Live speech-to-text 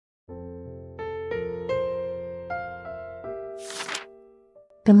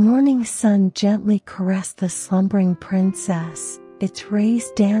The morning sun gently caressed the slumbering princess, its rays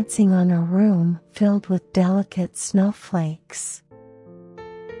dancing on a room filled with delicate snowflakes.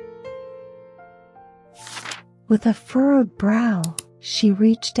 With a furrowed brow, she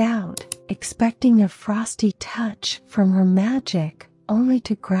reached out, expecting a frosty touch from her magic, only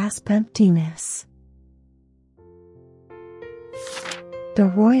to grasp emptiness. The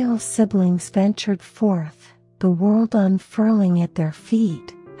royal siblings ventured forth, the world unfurling at their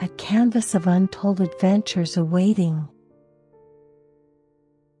feet, a canvas of untold adventures awaiting.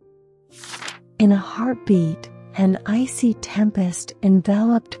 In a heartbeat, an icy tempest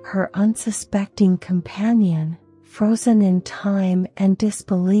enveloped her unsuspecting companion, frozen in time and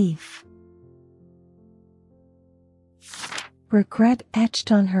disbelief. Regret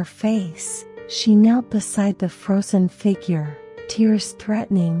etched on her face, she knelt beside the frozen figure, tears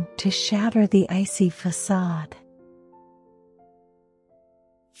threatening to shatter the icy facade.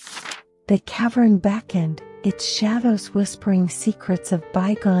 The cavern beckoned, its shadows whispering secrets of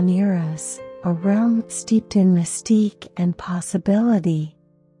bygone eras, a realm steeped in mystique and possibility.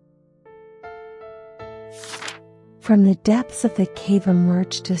 From the depths of the cave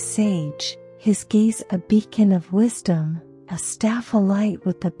emerged a sage, his gaze a beacon of wisdom, a staff alight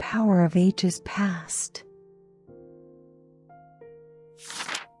with the power of ages past.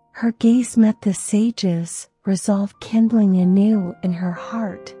 Her gaze met the sage's, resolve kindling anew in her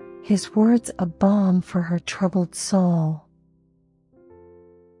heart, his words a balm for her troubled soul.